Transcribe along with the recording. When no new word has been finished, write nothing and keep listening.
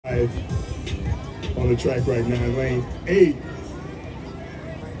5 on the track right now. Lane 8.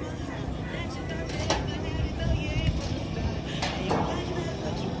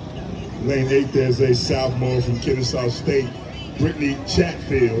 Lane 8, there's a sophomore from Kennesaw State, Brittany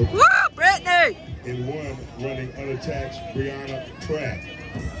Chatfield. Woo, Brittany! In 1, running unattached, Brianna Pratt.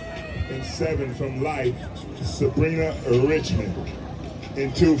 In 7, from Life, Sabrina Richmond.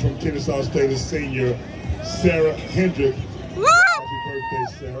 In 2, from Kennesaw State, a senior, Sarah Hendrick. Woo! Happy birthday,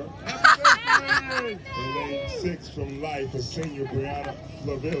 Sarah. Happy birthday! In lane 6, from Life, a senior, Brianna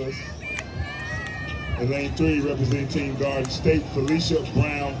Flavillis. In lane 3, representing Team Garden State, Felicia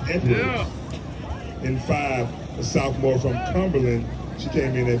Brown Edwards. Yeah. In 5, a sophomore from Cumberland. She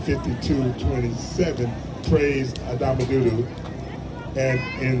came in at 52.27, Praise Adamadudu. And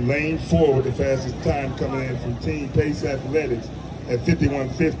in lane 4, with the fastest time coming in from Team Pace Athletics at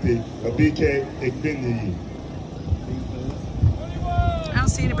 51.50, Abike Igbenyi. I don't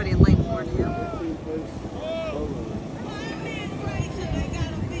see anybody in lane 4, do you?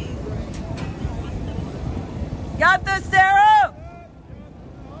 Got this, Sarah!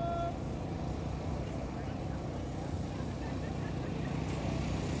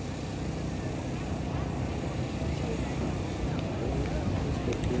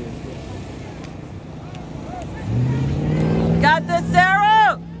 Got this,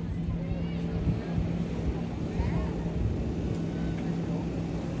 Sarah!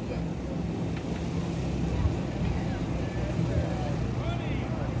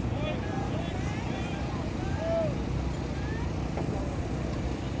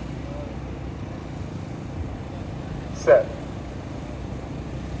 Set.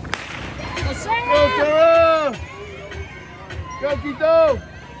 Go, Sarah! Go, Quito!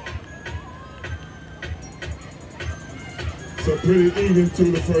 So pretty even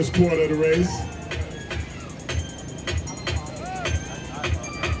through the first quarter of the race.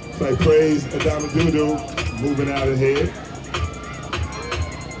 It's like Praise Adamadudu moving out ahead.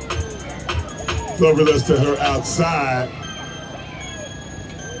 Flavillis to her outside.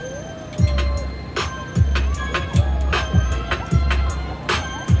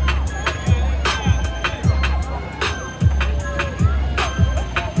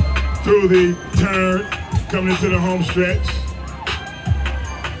 Through the turn, coming into the home stretch.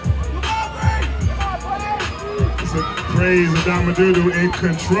 It's a Praise Adamadudu in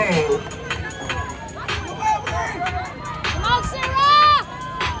control. Come on, Sarah!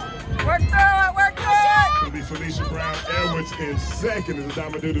 Work through it, work through it! It'll be Felicia Brown Edwards in second as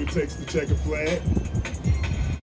Adamadudu takes the checkered flag.